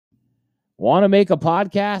Want to make a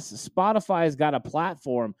podcast? Spotify has got a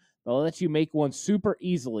platform that lets you make one super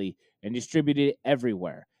easily and distribute it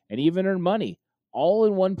everywhere and even earn money all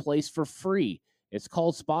in one place for free. It's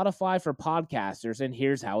called Spotify for Podcasters, and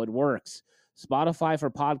here's how it works. Spotify for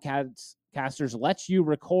Podcasters lets you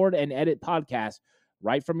record and edit podcasts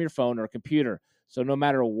right from your phone or computer. So no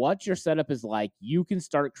matter what your setup is like, you can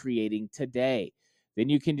start creating today. Then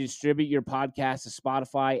you can distribute your podcast to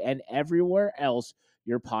Spotify and everywhere else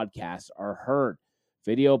your podcasts are heard.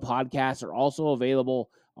 Video podcasts are also available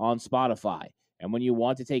on Spotify. And when you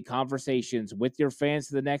want to take conversations with your fans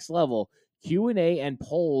to the next level, Q&A and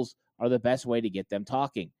polls are the best way to get them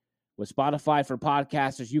talking. With Spotify for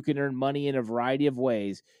Podcasters, you can earn money in a variety of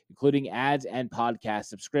ways, including ads and podcast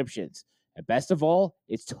subscriptions. And best of all,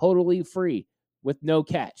 it's totally free with no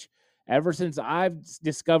catch. Ever since I've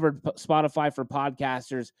discovered Spotify for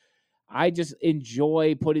Podcasters, I just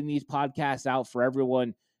enjoy putting these podcasts out for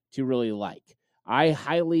everyone to really like. I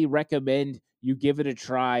highly recommend you give it a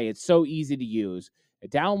try. It's so easy to use.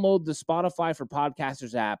 Download the Spotify for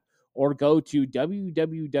Podcasters app or go to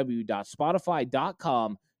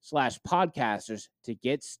www.spotify.com/podcasters to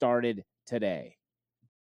get started today.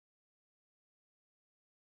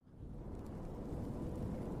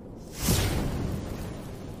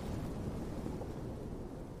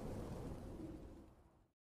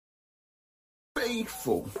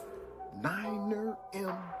 Faithful Niner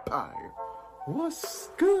Empire. What's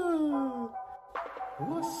good?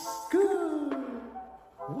 What's good?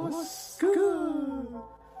 What's good?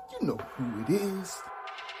 You know who it is.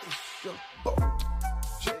 It's your boy,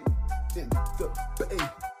 Jay in the Bay.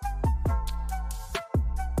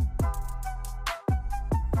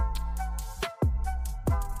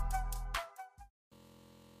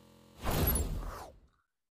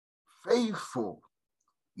 Faithful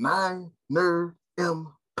Niner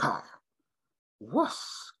Empire.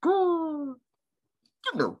 What's good?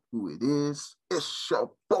 You know who it is. It's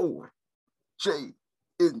your boy, Jay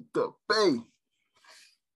in the Bay.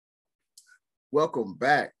 Welcome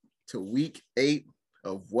back to week 8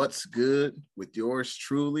 of What's Good with yours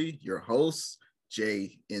truly, your host,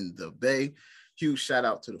 Jay in the Bay. Huge shout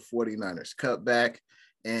out to the 49ers cutback.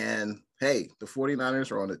 And hey, the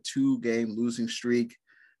 49ers are on a 2-game losing streak,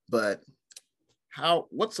 but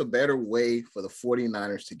what's a better way for the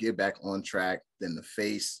 49ers to get back on track than to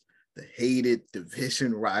face the hated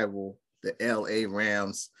division rival, the LA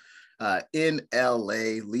Rams, in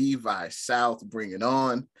LA? Levi South, bring it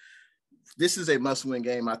on. This is a must-win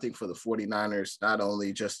game, I think, for the 49ers, not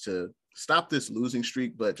only just to stop this losing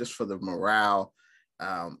streak, but just for the morale.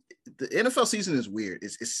 The NFL season is weird.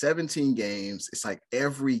 It's 17 games. It's like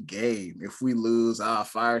every game, if we lose,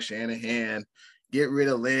 fire Shanahan, get rid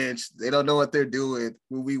of Lynch. They don't know what they're doing.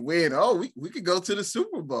 When we win, we could go to the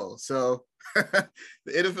Super Bowl. So the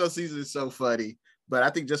NFL season is so funny. But I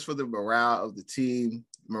think just for the morale of the team,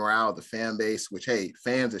 morale of the fan base, which, hey,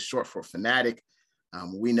 fans is short for fanatic.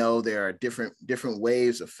 We know there are different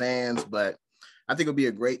waves of fans, but I think it'll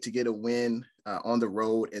be great to get a win on the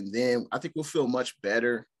road. And then I think we'll feel much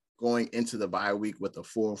better going into the bye week with a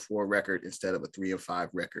 4-4 record instead of a 3-5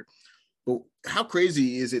 record. But how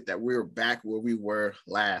crazy is it that we're back where we were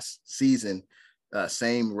last season,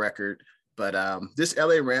 same record? But this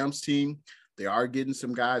LA Rams team, they are getting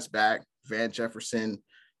some guys back. Van Jefferson,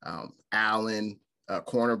 Allen,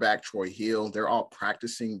 cornerback Troy Hill, they're all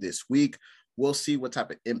practicing this week. We'll see what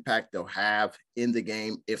type of impact they'll have in the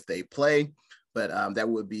game if they play. But that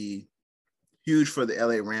would be huge for the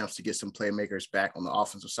LA Rams to get some playmakers back on the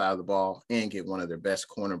offensive side of the ball and get one of their best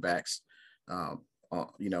cornerbacks on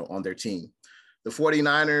their team. The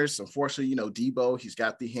 49ers, unfortunately, Debo, he's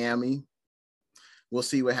got the hammy. We'll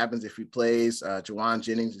see what happens if he plays. Jawan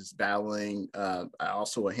Jennings is battling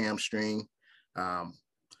also a hamstring.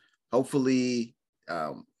 Hopefully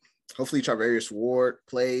Charvarius Ward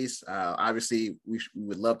plays. Obviously, we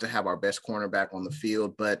would love to have our best cornerback on the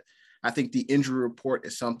field, but I think the injury report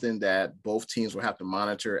is something that both teams will have to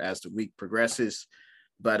monitor as the week progresses.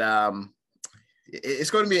 But it's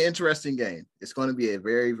going to be an interesting game. It's going to be a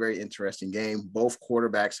very, very interesting game. Both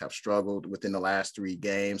quarterbacks have struggled within the last 3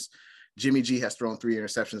 games. Jimmy G has thrown 3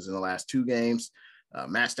 interceptions in the last 2 games.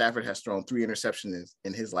 Matt Stafford has thrown 3 interceptions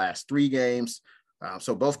in his last 3 games.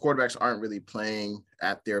 So both quarterbacks aren't really playing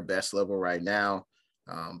at their best level right now.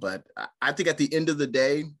 But I think at the end of the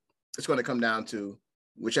day, it's going to come down to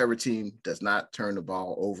whichever team does not turn the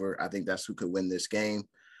ball over. I think that's who could win this game.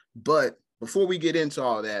 But before we get into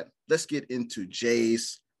all that, let's get into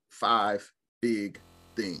Jay's 5 big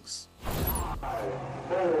things. 5,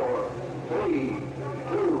 4, 3,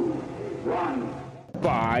 2, 1.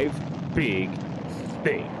 5 big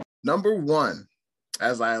things. Number 1,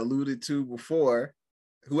 as I alluded to before,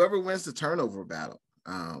 whoever wins the turnover battle.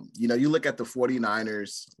 You look at the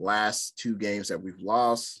 49ers last 2 games that we've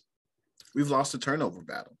lost the turnover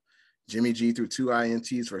battle. Jimmy G threw 2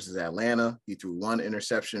 INTs versus Atlanta. He threw 1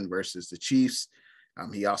 interception versus the Chiefs.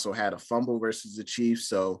 He also had a fumble versus the Chiefs.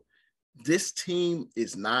 So this team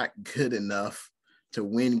is not good enough to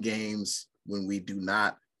win games when we do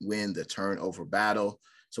not win the turnover battle.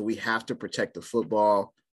 So we have to protect the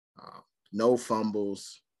football. No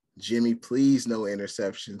fumbles. Jimmy, please, no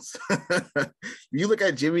interceptions. You look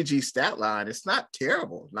at Jimmy G's stat line, it's not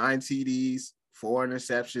terrible. 9 TDs, 4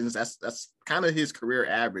 interceptions. That's kind of his career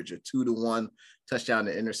average, a 2-to-1 touchdown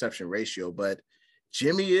to interception ratio. But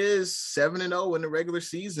Jimmy is 7-0 in the regular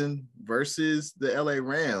season versus the LA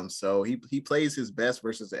Rams. So he plays his best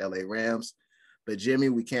versus the LA Rams. But Jimmy,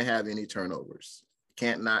 we can't have any turnovers.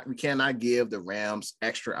 We cannot give the Rams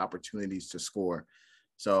extra opportunities to score.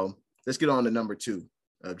 So let's get on to number 2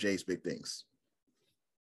 of Jay's big things.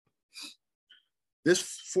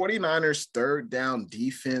 This 49ers third down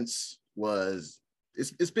defense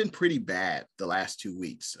it's been pretty bad the last 2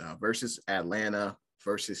 weeks versus Atlanta,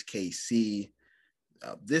 versus KC.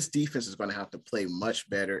 This defense is going to have to play much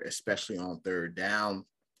better, especially on third down.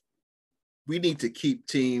 We need to keep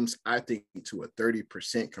teams, I think, to a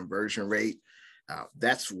 30% conversion rate.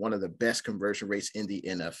 That's one of the best conversion rates in the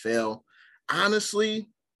NFL. Honestly,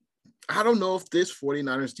 I don't know if this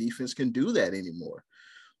 49ers defense can do that anymore.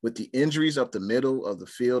 With the injuries up the middle of the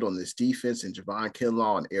field on this defense and Javon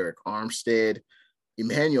Kinlaw and Eric Armstead,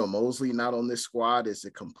 Emmanuel Mosley not on this squad is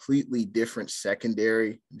a completely different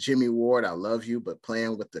secondary. Jimmy Ward, I love you, but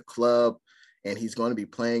playing with the club, and he's going to be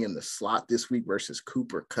playing in the slot this week versus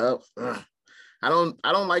Cooper Kupp. I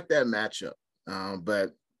don't like that matchup.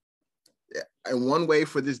 But and one way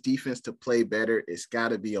for this defense to play better, it's got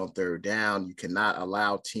to be on third down. You cannot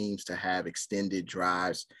allow teams to have extended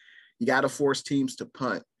drives. You got to force teams to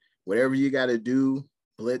punt. Whatever you got to do,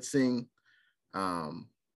 blitzing,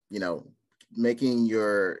 making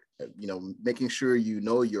sure you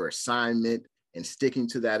know your assignment and sticking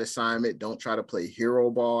to that assignment. Don't try to play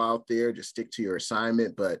hero ball out there. Just stick to your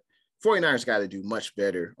assignment. But 49ers got to do much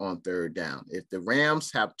better on third down. If the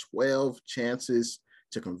Rams have 12 chances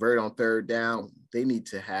to convert on third down, they need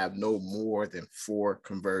to have no more than 4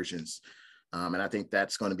 conversions. And I think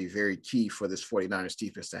that's going to be very key for this 49ers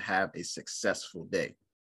defense to have a successful day.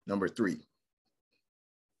 Number 3.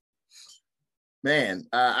 Man,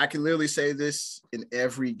 I can literally say this in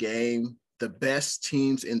every game. The best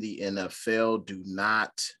teams in the NFL do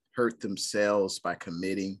not hurt themselves by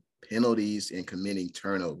committing penalties and committing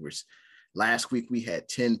turnovers. Last week, we had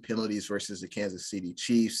 10 penalties versus the Kansas City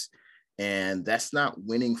Chiefs, and that's not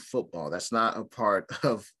winning football. That's not a part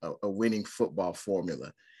of a winning football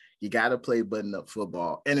formula. You got to play button-up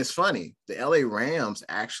football. And it's funny, the LA Rams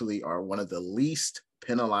actually are one of the least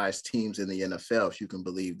penalized teams in the NFL, if you can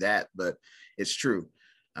believe that, but it's true.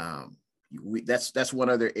 That's one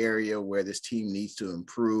other area where this team needs to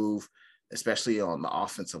improve, especially on the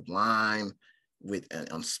offensive line,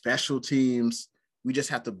 on special teams. We just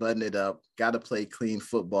have to button it up, got to play clean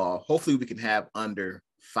football. Hopefully we can have under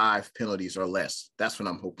 5 penalties or less. That's what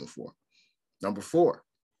I'm hoping for. Number 4,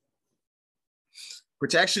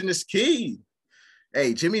 protection is key.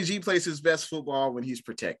 Hey, Jimmy G plays his best football when he's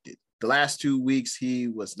protected. The last 2 weeks, he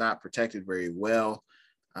was not protected very well.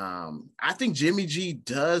 I think Jimmy G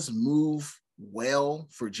does move well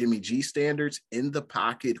for Jimmy G standards in the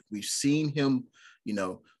pocket. We've seen him,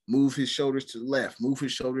 move his shoulders to the left, move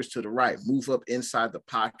his shoulders to the right, move up inside the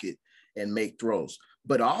pocket and make throws.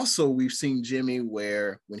 But also we've seen Jimmy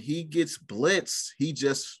where when he gets blitzed, he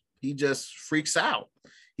just freaks out.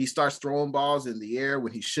 He starts throwing balls in the air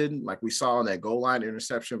when he shouldn't, like we saw on that goal line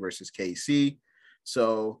interception versus KC.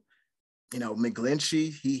 So,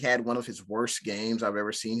 McGlinchey, he had one of his worst games I've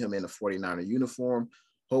ever seen him in a 49er uniform.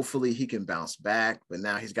 Hopefully he can bounce back, but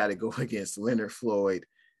now he's got to go against Leonard Floyd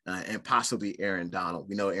and possibly Aaron Donald.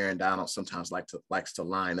 We know Aaron Donald sometimes likes to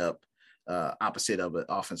line up opposite of an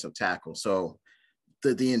offensive tackle. So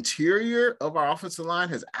the interior of our offensive line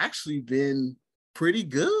has actually been pretty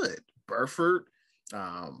good. Burford,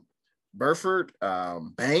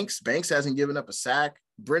 Banks hasn't given up a sack.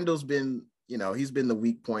 Brindle's been, he's been the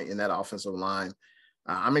weak point in that offensive line.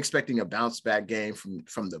 I'm expecting a bounce back game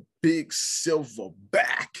from the big silver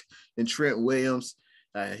back in Trent Williams.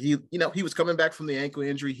 He was coming back from the ankle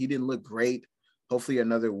injury. He didn't look great. Hopefully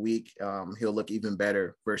another week, he'll look even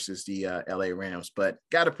better versus the LA Rams, but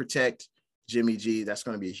got to protect Jimmy G. That's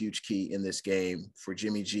going to be a huge key in this game for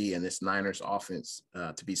Jimmy G and this Niners offense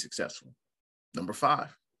to be successful. Number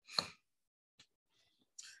 5.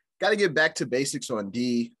 Got to get back to basics on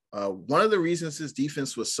D. one of the reasons his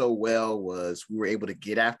defense was so well was we were able to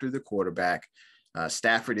get after the quarterback.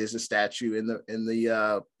 Stafford is a statue in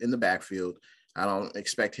the backfield. I don't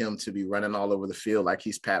expect him to be running all over the field like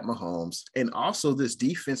he's Pat Mahomes. And also this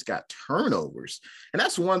defense got turnovers. And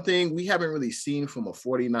that's one thing we haven't really seen from a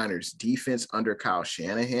 49ers defense under Kyle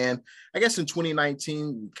Shanahan. I guess in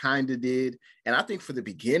 2019, we kind of did. And I think for the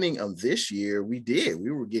beginning of this year, we did.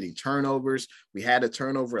 We were getting turnovers. We had a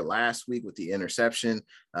turnover last week with the interception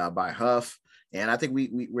by Huff. And I think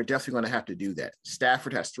we're definitely going to have to do that.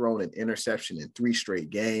 Stafford has thrown an interception in 3 straight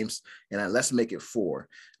games, and let's make it 4.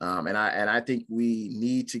 And I think we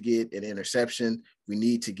need to get an interception. We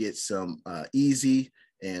need to get some easy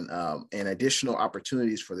and additional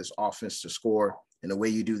opportunities for this offense to score. And the way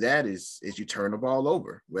you do that is you turn the ball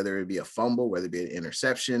over, whether it be a fumble, whether it be an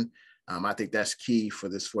interception. I think that's key for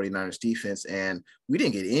this 49ers defense. And we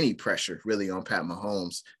didn't get any pressure really on Pat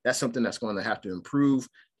Mahomes. That's something that's going to have to improve.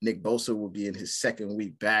 Nick Bosa will be in his 2nd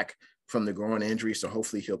week back from the groin injury, so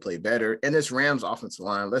hopefully he'll play better. And this Rams offensive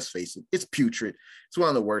line, let's face it, it's putrid. It's one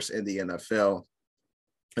of the worst in the NFL.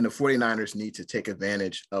 And the 49ers need to take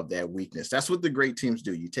advantage of that weakness. That's what the great teams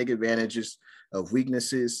do. You take advantages of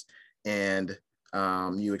weaknesses and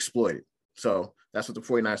you exploit it. So that's what the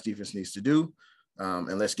 49ers defense needs to do.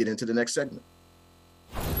 And let's get into the next segment.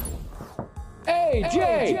 Hey,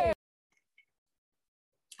 Jay!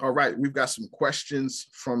 All right, we've got some questions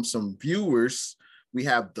from some viewers. We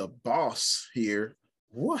have the boss here.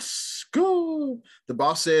 What's good? The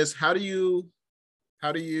boss says, how do you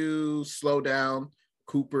slow down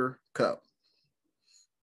Cooper Kupp?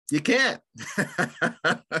 You can't.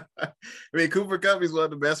 I mean, Cooper Kupp is one of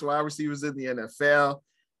the best wide receivers in the NFL.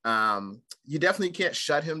 You definitely can't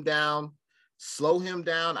shut him down. Slow him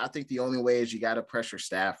down. I think the only way is you got to pressure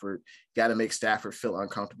Stafford. You got to make Stafford feel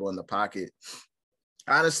uncomfortable in the pocket.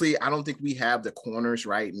 Honestly, I don't think we have the corners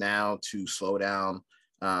right now to slow down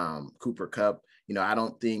Cooper Kupp. You know, I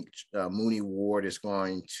don't think Mooney Ward is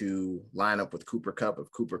going to line up with Cooper Kupp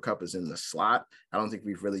if Cooper Kupp is in the slot. I don't think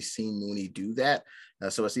we've really seen Mooney do that.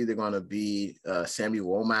 So it's either going to be Sammy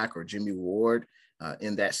Womack or Jimmy Ward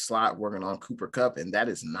in that slot working on Cooper Kupp, and that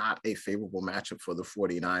is not a favorable matchup for the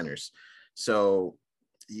 49ers. So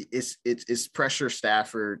it's pressure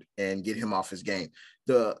Stafford and get him off his game.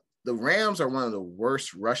 The Rams are one of the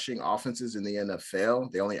worst rushing offenses in the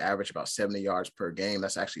NFL. They only average about 70 yards per game.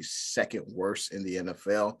 That's actually 2nd worst in the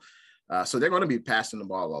NFL. So they're going to be passing the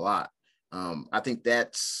ball a lot. I think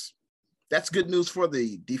that's good news for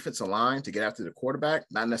the defensive line to get after the quarterback,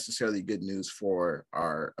 not necessarily good news for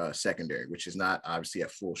our secondary, which is not obviously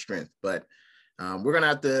at full strength. But we're going to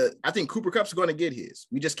have to – I think Cooper Kupp's going to get his.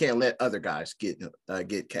 We just can't let other guys get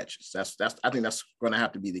catches. I think that's going to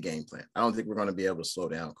have to be the game plan. I don't think we're going to be able to slow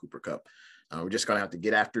down Cooper Kupp. We're just going to have to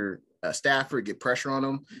get after Stafford, get pressure on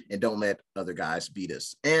him, and don't let other guys beat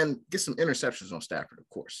us. And get some interceptions on Stafford, of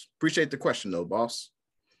course. Appreciate the question, though, boss.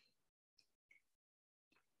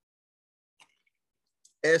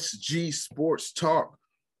 SG Sports Talk.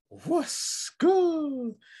 What's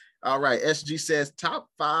good? All right, SG says top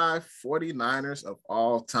 5 49ers of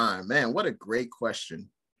all time. Man, what a great question.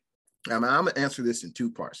 I'm going to answer this in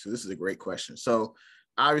 2 parts. So this is a great question. So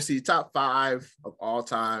obviously top 5 of all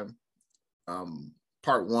time,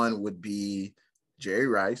 part 1 would be Jerry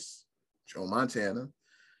Rice, Joe Montana,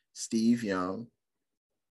 Steve Young,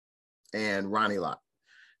 and Ronnie Lott.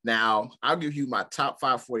 Now, I'll give you my top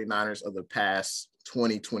 5 49ers of the past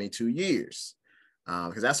 22 years.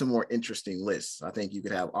 Because that's a more interesting list. I think you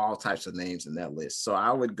could have all types of names in that list. So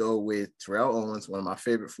I would go with Terrell Owens, one of my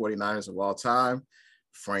favorite 49ers of all time,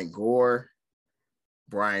 Frank Gore,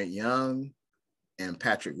 Bryant Young, and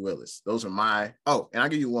Patrick Willis. Those are my – oh, and I'll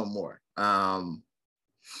give you one more. I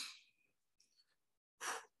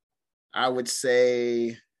would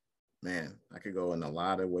say, man, I could go in a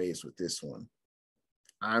lot of ways with this one.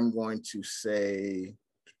 I'm going to say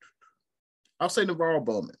 – I'll say Navarro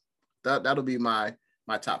Bowman. That'll be my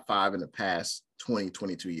top 5 in the past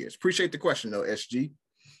 22 years. Appreciate the question, though, SG.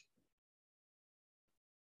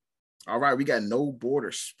 All right, we got No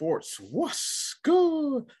Border Sports. What's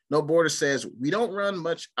good? No Border says, we don't run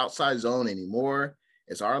much outside zone anymore.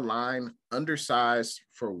 Is our line undersized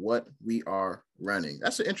for what we are running?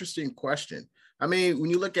 That's an interesting question. I mean, when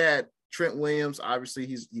you look at Trent Williams, obviously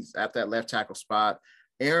he's at that left tackle spot.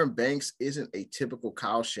 Aaron Banks isn't a typical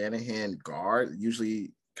Kyle Shanahan guard.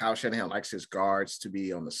 Usually Kyle Shanahan likes his guards to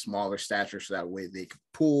be on the smaller stature so that way they can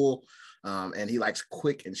pull. And he likes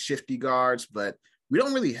quick and shifty guards, but we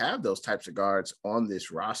don't really have those types of guards on this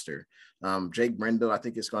roster. Jake Brendel, I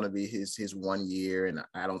think it's going to be his 1 year, and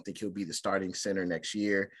I don't think he'll be the starting center next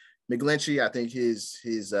year. McGlinchey, I think his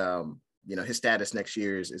his status next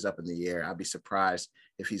year is up in the air. I'd be surprised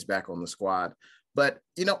if he's back on the squad. But,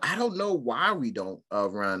 I don't know why we don't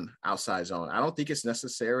run outside zone. I don't think it's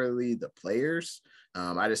necessarily the players.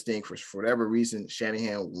 I just think for whatever reason,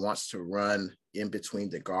 Shanahan wants to run in between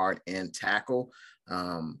the guard and tackle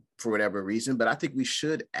for whatever reason. But I think we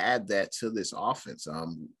should add that to this offense.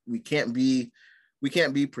 We can't be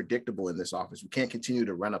predictable in this offense. We can't continue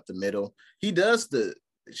to run up the middle.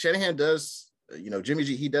 Shanahan does, Jimmy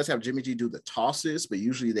G, he does have Jimmy G do the tosses, but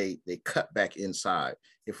usually they cut back inside.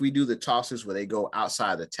 If we do the tosses where they go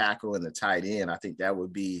outside the tackle and the tight end, I think that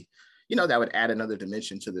would be, that would add another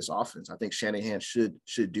dimension to this offense. I think Shanahan should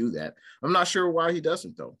do that. I'm not sure why he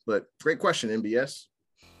doesn't though, but great question, MBS.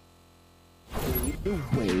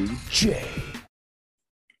 Fadeaway J.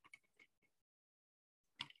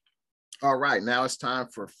 All right, now it's time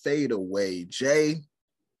for Fadeaway J.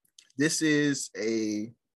 This is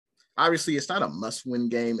obviously it's not a must-win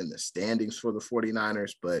game in the standings for the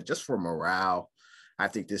 49ers, but just for morale, I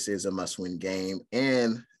think this is a must-win game.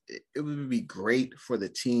 And it would be great for the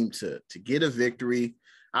team to get a victory.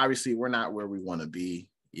 Obviously, we're not where we want to be.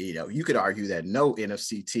 You could argue that no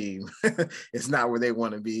NFC team is not where they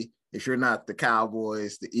want to be. If you're not the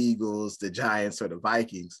Cowboys, the Eagles, the Giants, or the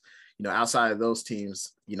Vikings, outside of those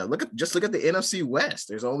teams, look at the NFC West.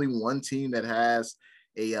 There's only one team that has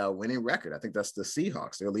a winning record. I think that's the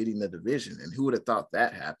Seahawks. They're leading the division. And who would have thought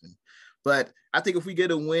that happened? But I think if we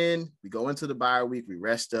get a win, we go into the bye week, we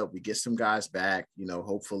rest up, we get some guys back,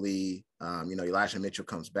 hopefully, Elijah Mitchell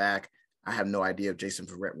comes back. I have no idea if Jason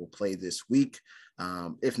Verrett will play this week.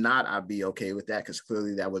 If not, I'd be okay with that because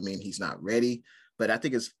clearly that would mean he's not ready. But I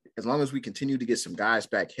think as long as we continue to get some guys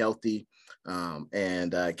back healthy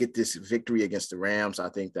and get this victory against the Rams, I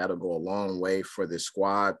think that'll go a long way for this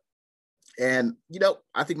squad. And,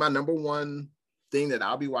 I think my number one thing that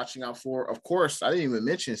I'll be watching out for, of course, I didn't even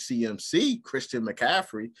mention CMC, Christian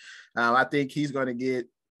McCaffrey. I think he's going to get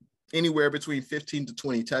anywhere between 15 to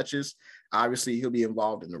 20 touches. Obviously, he'll be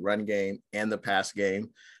involved in the run game and the pass game.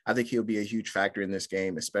 I think he'll be a huge factor in this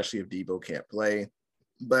game, especially if Debo can't play.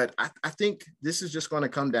 But I think this is just going to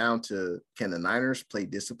come down to, can the Niners play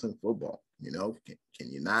disciplined football? Can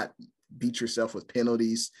you not beat yourself with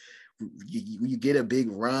penalties? You get a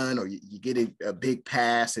big run or you get a big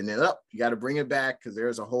pass and then you got to bring it back because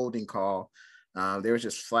there's a holding call. There was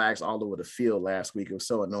just flags all over the field last week. It was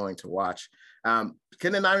so annoying to watch. Can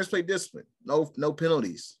the Niners play discipline? No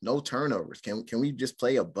penalties, no turnovers. Can we just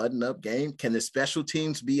play a button-up game? Can the special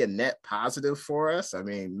teams be a net positive for us? I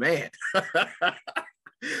mean, man,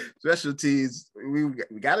 special teams,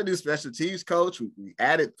 we got to do special teams, coach. We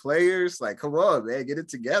added players. Like, come on, man, get it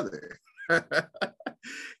together.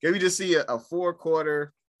 Can we just see a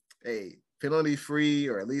 4-quarter, penalty-free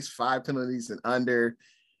or at least 5 penalties and under,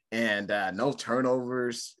 and no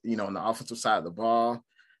turnovers, on the offensive side of the ball?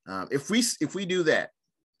 If we do that,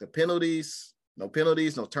 the penalties, no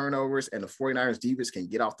turnovers, and the 49ers defense can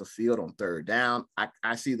get off the field on third down,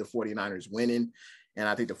 I see the 49ers winning, and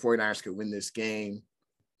I think the 49ers could win this game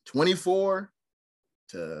 24-17.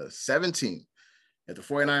 If the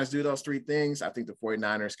 49ers do those 3 things, I think the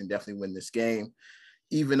 49ers can definitely win this game.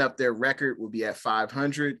 Even up their record will be at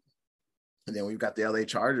 500. And then we've got the LA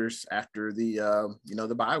Chargers after the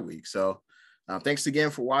bye week. So thanks again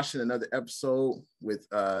for watching another episode with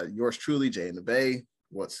yours truly, Jay in the Bay.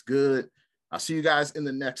 What's good? I'll see you guys in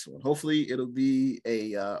the next one. Hopefully it'll be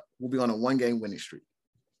we'll be on a 1-game winning streak.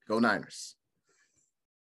 Go Niners.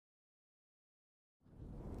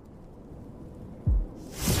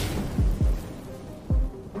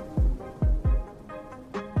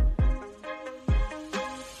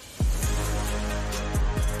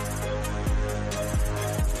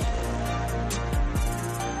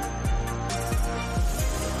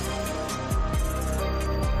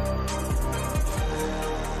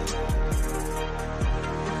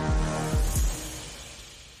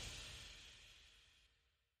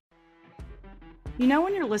 You know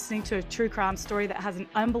when you're listening to a true crime story that has an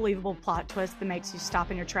unbelievable plot twist that makes you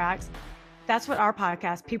stop in your tracks? That's what our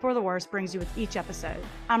podcast, People Are the Worst, brings you with each episode.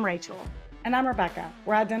 I'm Rachel. And I'm Rebecca.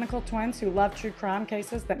 We're identical twins who love true crime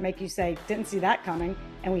cases that make you say, didn't see that coming,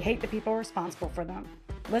 and we hate the people responsible for them.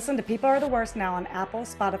 Listen to People Are the Worst now on Apple,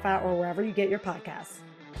 Spotify, or wherever you get your podcasts.